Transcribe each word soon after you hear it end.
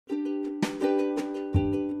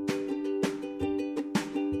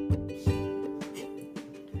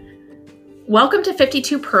Welcome to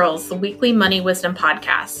 52 Pearls, the weekly money wisdom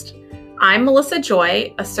podcast. I'm Melissa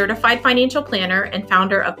Joy, a certified financial planner and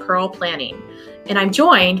founder of Pearl Planning. And I'm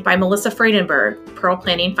joined by Melissa Friedenberg, Pearl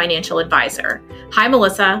Planning Financial Advisor. Hi,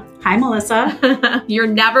 Melissa. Hi, Melissa. You're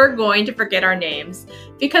never going to forget our names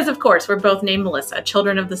because, of course, we're both named Melissa,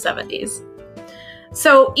 children of the 70s.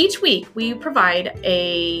 So each week we provide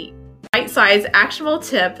a bite-sized actionable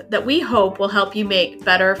tip that we hope will help you make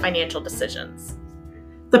better financial decisions.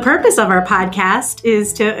 The purpose of our podcast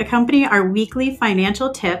is to accompany our weekly financial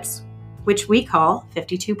tips, which we call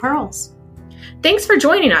 52 Pearls. Thanks for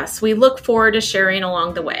joining us. We look forward to sharing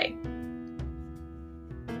along the way.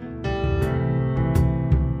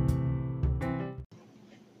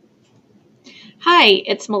 Hi,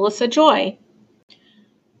 it's Melissa Joy.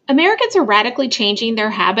 Americans are radically changing their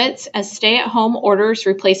habits as stay-at-home orders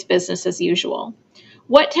replace business as usual.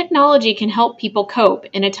 What technology can help people cope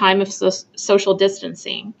in a time of social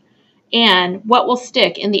distancing? And what will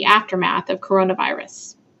stick in the aftermath of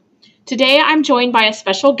coronavirus? Today, I'm joined by a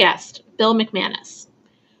special guest, Bill McManus.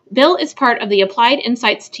 Bill is part of the Applied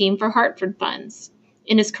Insights team for Hartford Funds.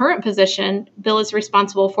 In his current position, Bill is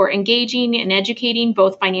responsible for engaging and educating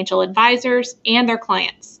both financial advisors and their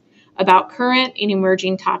clients about current and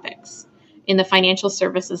emerging topics in the financial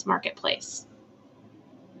services marketplace.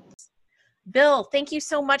 Bill, thank you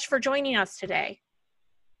so much for joining us today.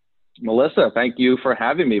 Melissa, thank you for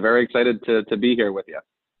having me. Very excited to be here with you.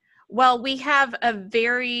 Well, we have a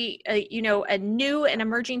very, a new and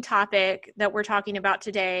emerging topic that we're talking about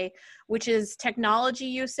today, which is technology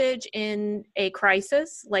usage in a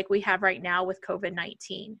crisis like we have right now with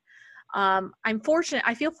COVID-19.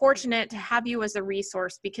 I feel fortunate to have you as a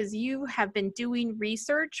resource because you have been doing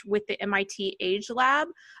research with the MIT Age Lab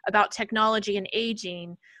about technology and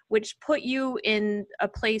aging, which put you in a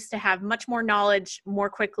place to have much more knowledge more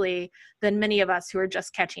quickly than many of us who are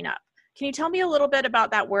just catching up. Can you tell me a little bit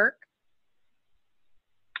about that work?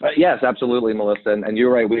 Yes, absolutely, Melissa. And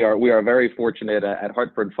you're right. We are very fortunate at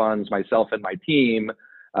Hartford Funds, myself and my team.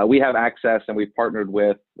 We have access and we've partnered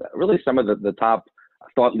with really some of the top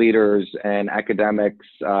thought leaders and academics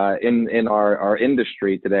in our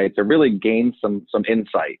industry today to really gain some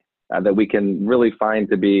insight that we can really find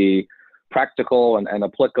to be practical and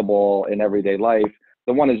applicable in everyday life.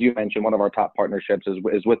 The one, as you mentioned, one of our top partnerships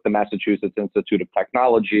is with the Massachusetts Institute of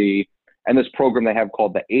Technology and this program they have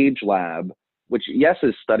called the Age Lab, which, yes,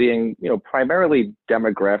 is studying, primarily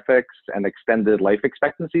demographics and extended life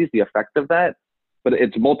expectancies, the effect of that, but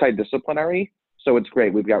it's multidisciplinary. So it's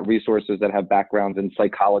great. We've got resources that have backgrounds in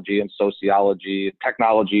psychology and sociology,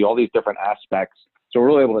 technology, all these different aspects. So we're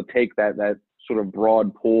really able to take that sort of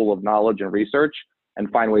broad pool of knowledge and research and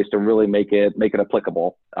find ways to really make it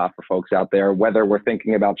applicable for folks out there, whether we're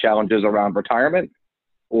thinking about challenges around retirement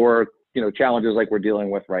or, challenges like we're dealing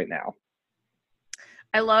with right now.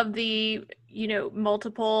 I love the,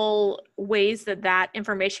 multiple ways that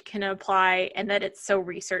information can apply and that it's so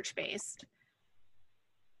research-based.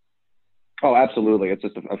 Oh, absolutely. It's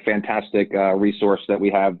just a fantastic resource that we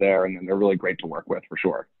have there, and they're really great to work with for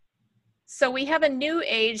sure. So we have a new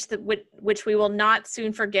age which we will not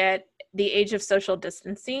soon forget, the age of social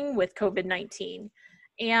distancing with COVID-19.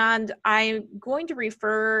 And I'm going to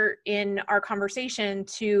refer in our conversation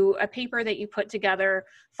to a paper that you put together,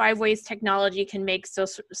 5 Ways Technology Can Make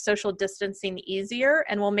Social Distancing Easier.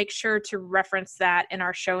 And we'll make sure to reference that in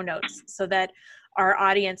our show notes so that our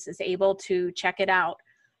audience is able to check it out.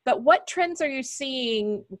 But what trends are you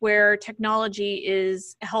seeing where technology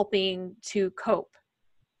is helping to cope?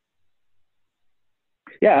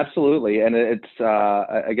 Yeah, absolutely. And it's,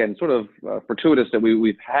 again, sort of fortuitous that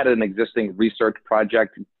we've had an existing research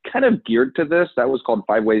project kind of geared to this. That was called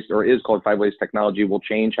 5 Ways, or is called 5 Ways Technology Will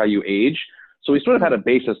Change How You Age. So we sort of had a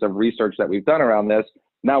basis of research that we've done around this.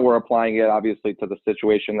 Now we're applying it, obviously, to the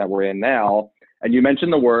situation that we're in now. And you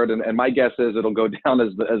mentioned the word, and my guess is it'll go down as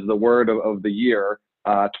the word of the year,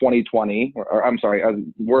 2020,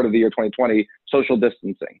 word of the year 2020, social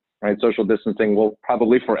distancing, right? Social distancing will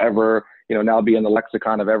probably forever, now be in the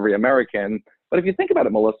lexicon of every American. But if you think about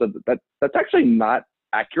it, Melissa, that's actually not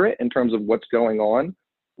accurate in terms of what's going on.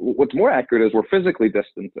 What's more accurate is we're physically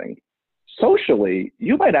distancing. Socially,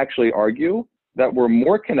 you might actually argue that we're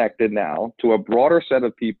more connected now to a broader set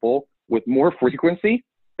of people with more frequency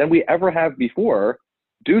than we ever have before,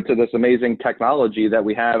 due to this amazing technology that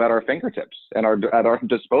we have at our fingertips and at our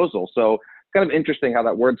disposal. So it's kind of interesting how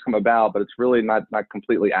that word's come about, but it's really not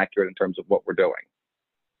completely accurate in terms of what we're doing.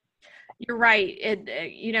 You're right.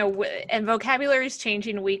 And vocabulary is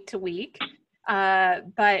changing week to week,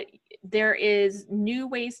 but there is new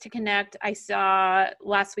ways to connect. I saw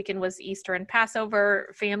last weekend was Easter and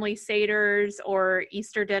Passover, family seders or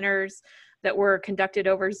Easter dinners. that were conducted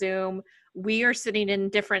over Zoom. We are sitting in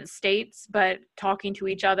different states, but talking to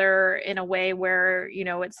each other in a way where,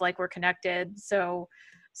 it's like we're connected. So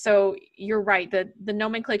you're right. The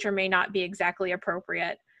nomenclature may not be exactly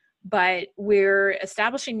appropriate, but we're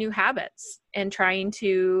establishing new habits and trying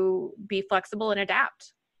to be flexible and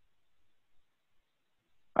adapt.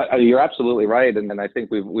 You're absolutely right. And I think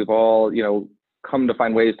we've all, come to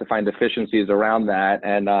find ways to find efficiencies around that.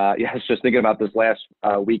 And I was just thinking about this last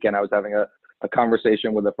weekend. I was having a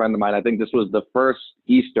conversation with a friend of mine. I think this was the first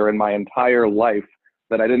Easter in my entire life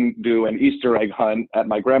that I didn't do an Easter egg hunt at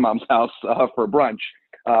my grandmom's house for brunch.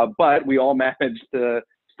 But we all managed to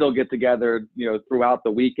still get together, throughout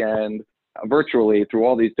the weekend virtually through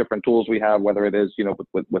all these different tools we have, whether it is,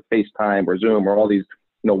 with FaceTime or Zoom or all these,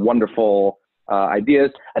 wonderful ideas.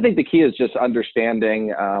 I think the key is just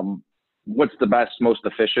understanding what's the best, most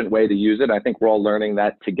efficient way to use it. I think we're all learning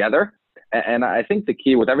that together. And I think the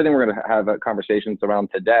key with everything we're going to have conversations around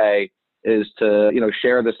today is to,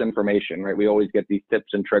 share this information, right? We always get these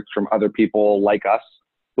tips and tricks from other people like us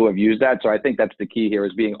who have used that. So I think that's the key here,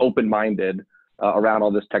 is being open-minded around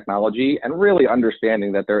all this technology and really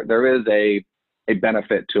understanding that there is a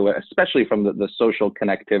benefit to it, especially from the social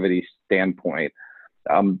connectivity standpoint.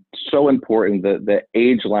 So important that the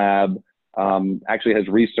Age Lab actually has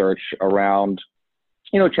research around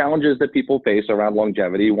challenges that people face around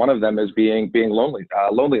longevity. One of them is being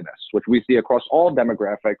loneliness, which we see across all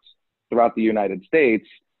demographics throughout the United States.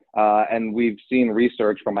 And we've seen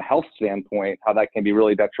research from a health standpoint, how that can be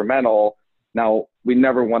really detrimental. Now, we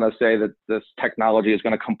never want to say that this technology is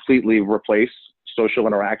going to completely replace social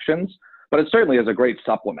interactions, but it certainly is a great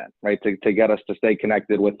supplement, right? To get us to stay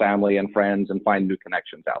connected with family and friends and find new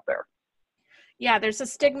connections out there. Yeah, there's a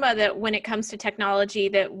stigma that when it comes to technology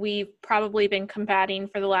that we've probably been combating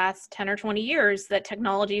for the last 10 or 20 years, that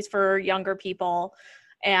technology is for younger people.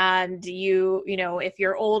 And if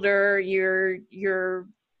you're older, you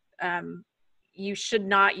should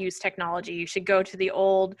not use technology. You should go to the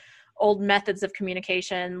old methods of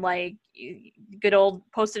communication, like good old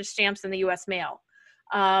postage stamps in the U.S. mail.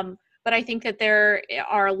 But I think that there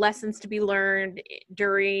are lessons to be learned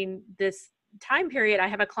during this time period. I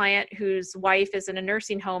have a client whose wife is in a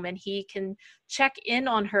nursing home, and he can check in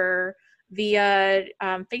on her via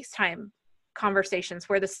FaceTime conversations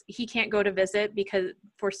where he can't go to visit because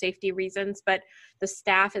for safety reasons, but the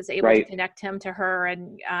staff is able to connect him to her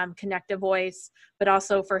and connect a voice, but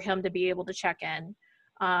also for him to be able to check in.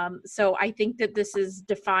 So I think that this is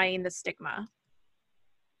defying the stigma.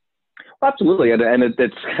 Absolutely. And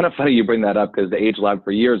it's kind of funny you bring that up, because the Age Lab,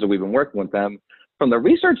 for years that we've been working with them, from the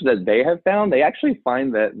research that they have found, they actually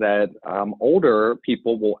find that older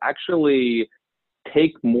people will actually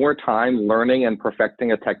take more time learning and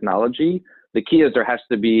perfecting a technology. The key is there has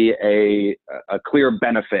to be a clear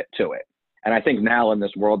benefit to it. And I think now in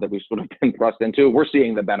this world that we've sort of been thrust into, we're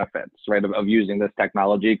seeing the benefits, right, of using this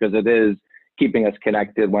technology, because it is keeping us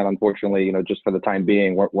connected when, unfortunately, just for the time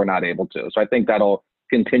being, we're not able to. So I think that'll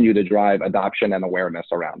continue to drive adoption and awareness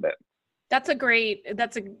around it. That's a great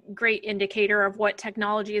indicator of what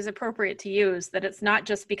technology is appropriate to use, that it's not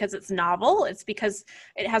just because it's novel, it's because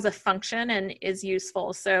it has a function and is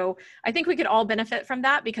useful. So I think we could all benefit from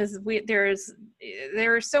that, because there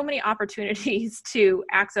are so many opportunities to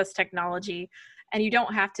access technology, and you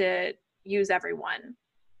don't have to use everyone.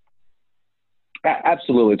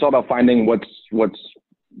 Absolutely. It's all about finding what's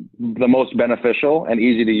the most beneficial and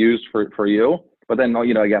easy to use for you. But then,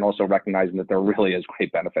 again, also recognizing that there really is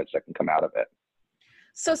great benefits that can come out of it.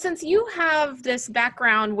 So since you have this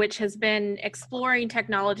background, which has been exploring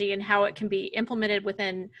technology and how it can be implemented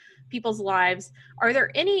within people's lives, are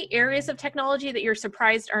there any areas of technology that you're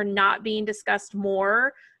surprised are not being discussed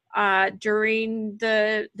more during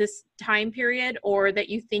this time period, or that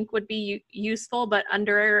you think would be useful but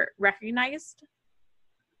under-recognized?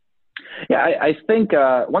 Yeah, I think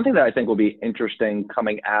one thing that I think will be interesting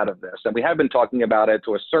coming out of this, and we have been talking about it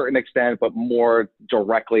to a certain extent, but more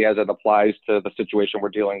directly as it applies to the situation we're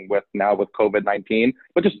dealing with now with COVID-19,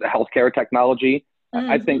 but just healthcare technology. Mm-hmm.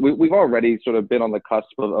 I think we've already sort of been on the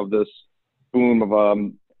cusp of this boom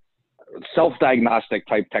of self-diagnostic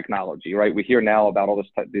type technology, right? We hear now about all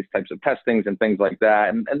these types of testings and things like that,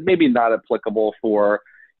 and maybe not applicable for,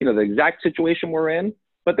 the exact situation we're in,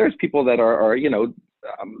 but there's people that are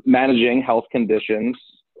managing health conditions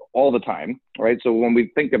all the time, right? So when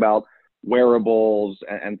we think about wearables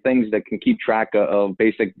and things that can keep track of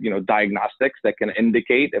basic, diagnostics that can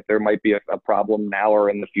indicate if there might be a problem now or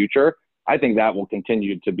in the future, I think that will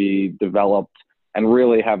continue to be developed and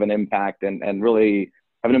really have an impact and really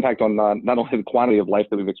have an impact on not only the quantity of life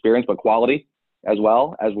that we've experienced, but quality. as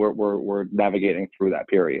well as we're navigating through that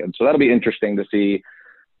period. So that'll be interesting to see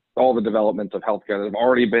all the developments of healthcare that have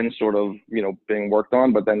already been sort of, being worked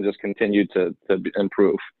on, but then just continue to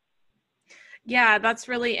improve. Yeah, that's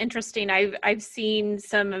really interesting. I've seen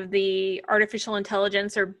some of the artificial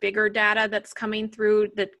intelligence or bigger data that's coming through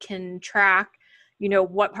that can track,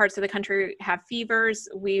 what parts of the country have fevers.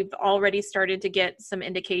 We've already started to get some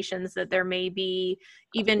indications that there may be,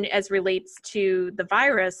 even as relates to the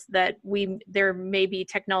virus, that there may be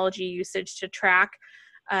technology usage to track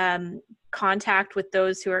contact with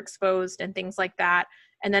those who are exposed and things like that.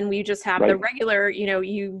 And then we just have the regular,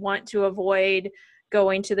 you want to avoid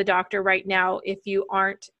going to the doctor right now if you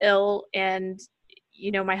aren't ill. And,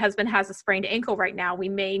 my husband has a sprained ankle right now. We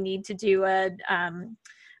may need to do a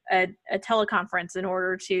teleconference in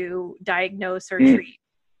order to diagnose or treat.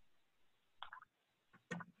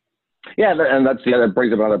 Yeah, and that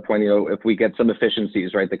brings up another point. If we get some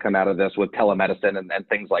efficiencies, right, that come out of this with telemedicine and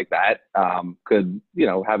things like that, could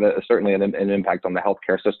have certainly an impact on the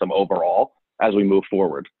healthcare system overall as we move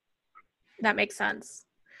forward. That makes sense.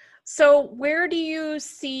 So where do you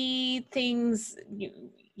see things?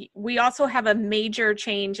 We also have a major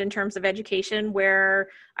change in terms of education where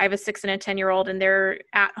I have a 6 and a 10-year-old and they're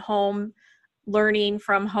at home learning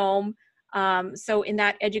from home. So in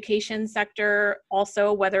that education sector,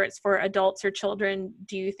 also, whether it's for adults or children,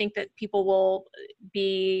 do you think that people will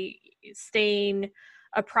be staying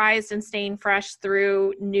apprised and staying fresh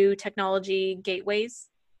through new technology gateways?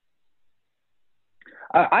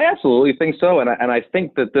 I absolutely think so, and I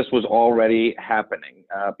think that this was already happening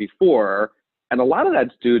before, and a lot of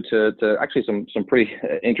that's due to actually some pretty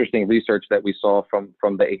interesting research that we saw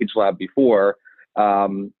from the Age Lab before.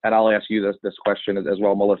 And I'll ask you this question as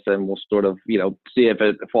well, Melissa, and we'll sort of see if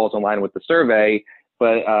it falls in line with the survey.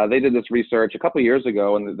 But they did this research a couple of years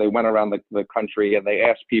ago, and they went around the country and they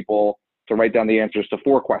asked people to write down the answers to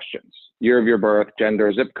 4 questions: year of your birth,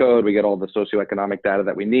 gender, zip code. We get all the socioeconomic data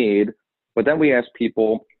that we need. But then we ask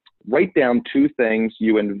people, write down 2 things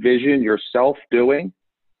you envision yourself doing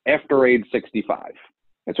after age 65.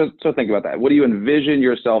 And so think about that. What do you envision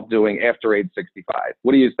yourself doing after age 65?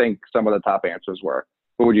 What do you think some of the top answers were?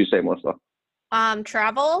 What would you say, Melissa?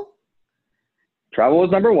 Travel. Travel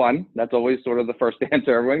is number 1. That's always sort of the first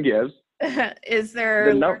answer everyone gives. Is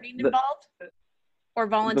there learning involved or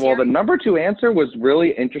volunteering? Well, the number 2 answer was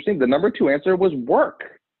really interesting. The number 2 answer was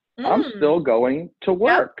work. I'm still going to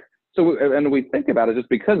work. Yep. So, and we think about it just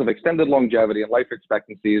because of extended longevity and life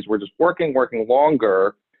expectancies, we're just working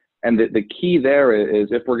longer. And the key there is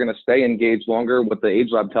if we're going to stay engaged longer, what the Age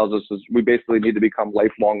Lab tells us is we basically need to become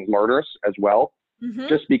lifelong learners as well,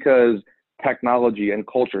 just because technology and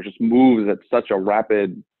culture just moves at such a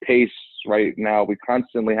rapid pace right now. We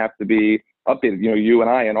constantly have to be updated. You and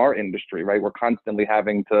I in our industry, right? We're constantly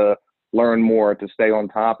having to learn more to stay on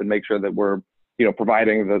top and make sure that we're,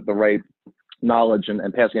 providing the right knowledge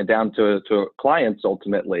and passing it down to clients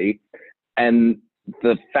ultimately. And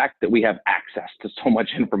the fact that we have access to so much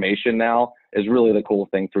information now is really the cool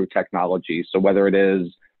thing through technology. So whether it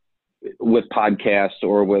is with podcasts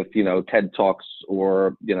or with, TED Talks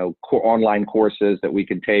or, online courses that we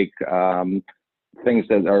can take, things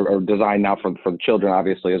that are designed now for the children,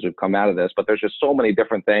 obviously, as we've come out of this, but there's just so many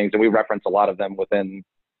different things. And we reference a lot of them within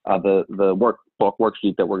the workbook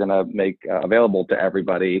worksheet that we're going to make available to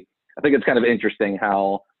everybody. I think it's kind of interesting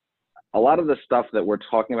how a lot of the stuff that we're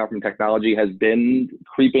talking about from technology has been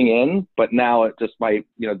creeping in, but now it just might,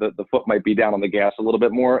 the foot might be down on the gas a little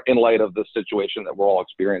bit more in light of the situation that we're all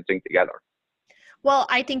experiencing together. Well,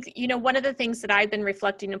 I think, one of the things that I've been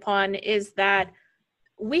reflecting upon is that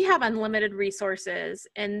we have unlimited resources,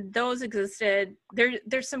 and those existed.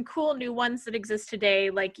 There's some cool new ones that exist today,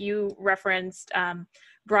 like you referenced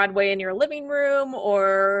Broadway in your living room,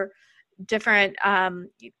 or different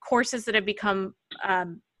courses that have become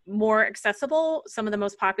more accessible. Some of the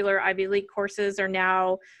most popular Ivy League courses are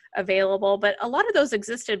now available, but a lot of those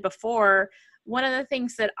existed before. One of the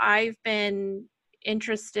things that I've been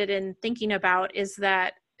interested in thinking about is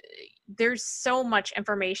that there's so much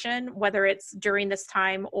information, whether it's during this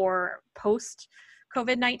time or post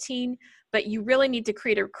COVID-19, but you really need to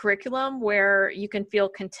create a curriculum where you can feel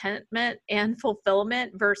contentment and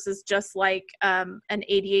fulfillment versus just like an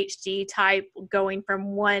ADHD type going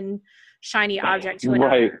from one shiny object to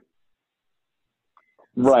another.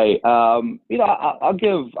 Right. I'll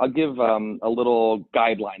give a little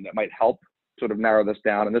guideline that might help sort of narrow this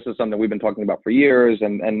down. And this is something we've been talking about for years,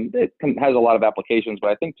 and it has a lot of applications,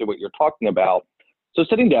 but I think to what you're talking about. So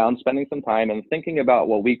sitting down, spending some time and thinking about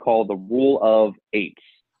what we call the rule of 8.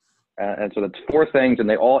 And so that's 4 things, and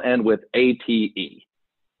they all end with ATE.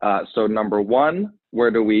 So number 1,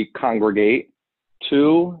 where do we congregate?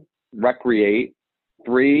 2, recreate,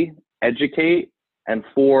 3, educate, and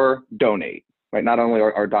 4, donate, right? Not only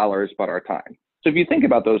our dollars, but our time. So if you think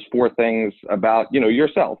about those 4 things about,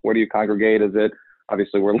 yourself, where do you congregate? Is it,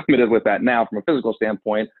 obviously we're limited with that now from a physical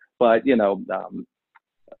standpoint, but,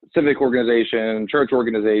 civic organization, church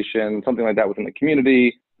organization, something like that within the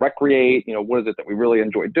community, recreate, what is it that we really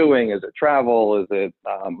enjoy doing? Is it travel? Is it,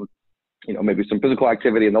 maybe some physical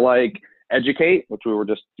activity and the like? Educate, which we were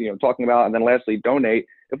just, talking about. And then lastly, donate.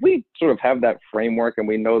 If we sort of have that framework and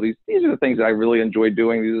we know these are the things that I really enjoy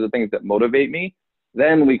doing, these are the things that motivate me,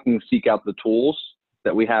 then we can seek out the tools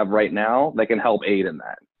that we have right now that can help aid in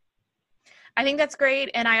that. I think that's great.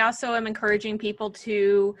 And I also am encouraging people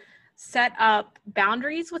to set up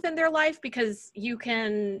boundaries within their life, because you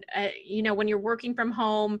can, when you're working from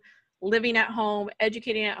home, living at home,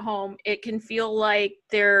 educating at home, it can feel like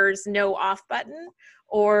there's no off button,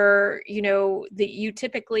 or, that you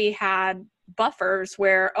typically had buffers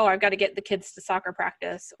where, I've got to get the kids to soccer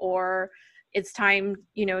practice, or it's time,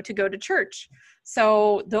 to go to church.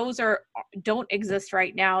 So those don't exist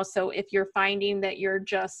right now. So if you're finding that you're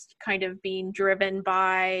just kind of being driven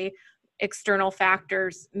by external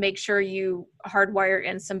factors, make sure you hardwire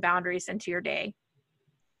in some boundaries into your day.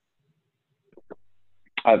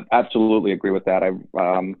 I absolutely agree with that. I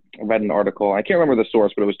read an article, I can't remember the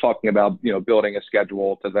source, but it was talking about, building a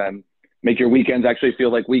schedule to then make your weekends actually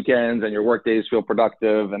feel like weekends and your work days feel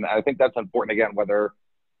productive. And I think that's important, again, whether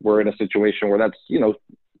we're in a situation where that's,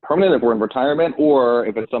 permanent, if we're in retirement, or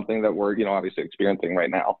if it's something that we're, obviously experiencing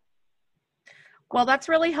right now. Well, that's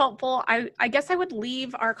really helpful. I guess I would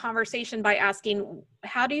leave our conversation by asking,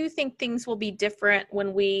 how do you think things will be different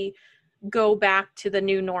when we go back to the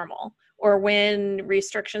new normal, or when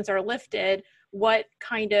restrictions are lifted? What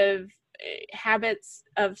kind of habits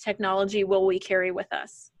of technology will we carry with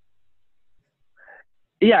us?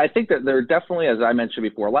 Yeah, I think that there definitely, as I mentioned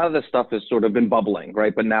before, a lot of this stuff has sort of been bubbling,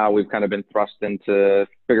 right? But now we've kind of been thrust into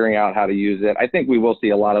figuring out how to use it. I think we will see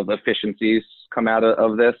a lot of efficiencies come out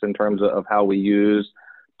of this in terms of how we use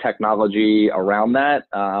technology around that.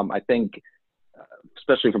 I think,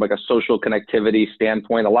 especially from like a social connectivity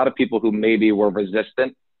standpoint, a lot of people who maybe were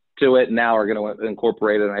resistant to it now are going to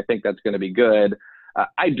incorporate it, and I think that's going to be good.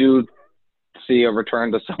 I do see a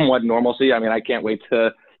return to somewhat normalcy. I mean, I can't wait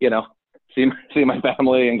to, see my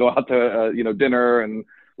family and go out to, dinner and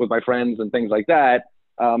with my friends and things like that.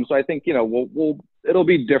 So I think, it'll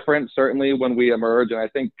be different certainly when we emerge. And I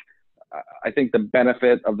think the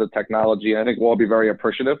benefit of the technology, I think we'll all be very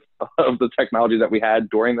appreciative of the technology that we had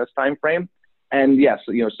during this time frame. And yes,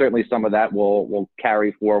 certainly some of that will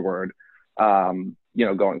carry forward,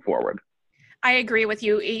 going forward. I agree with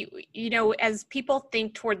you. As people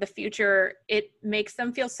think toward the future, it makes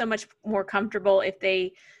them feel so much more comfortable if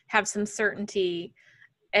they have some certainty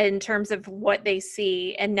in terms of what they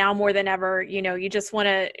see. And now more than ever, you just want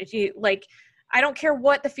to, I don't care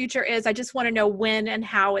what the future is. I just want to know when and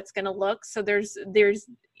how it's going to look. So there's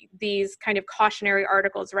these kind of cautionary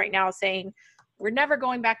articles right now saying, we're never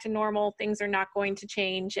going back to normal. Things are not going to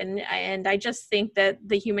change. And I just think that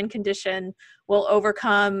the human condition will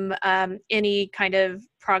overcome any kind of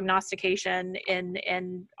prognostication,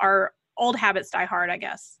 and our old habits die hard, I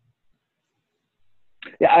guess.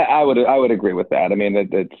 Yeah, I would agree with that. I mean,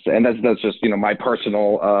 that's just, my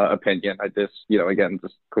personal opinion. I just, again,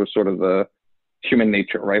 just sort of the human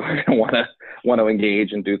nature, right? We're going to want to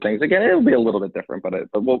engage and do things. Again, it'll be a little bit different, but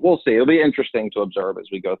we'll see. It'll be interesting to observe as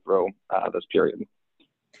we go through this period.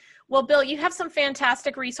 Well, Bill, you have some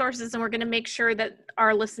fantastic resources, and we're going to make sure that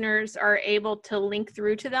our listeners are able to link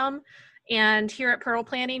through to them. And here at Pearl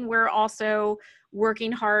Planning, we're also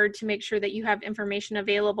working hard to make sure that you have information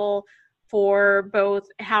available for both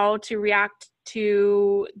how to react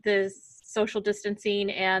to this social distancing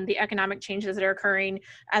and the economic changes that are occurring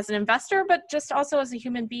as an investor, but just also as a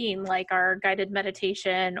human being, like our guided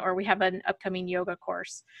meditation, or we have an upcoming yoga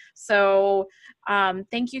course. So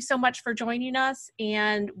thank you so much for joining us,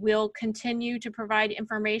 and we'll continue to provide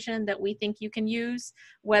information that we think you can use,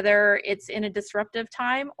 whether it's in a disruptive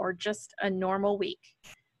time or just a normal week.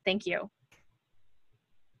 Thank you.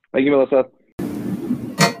 Thank you, Melissa.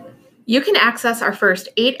 You can access our first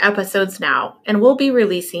 8 episodes now, and we'll be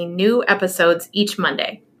releasing new episodes each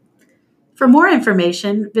Monday. For more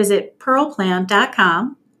information, visit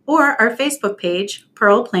pearlplan.com or our Facebook page,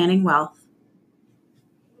 Pearl Planning Wealth.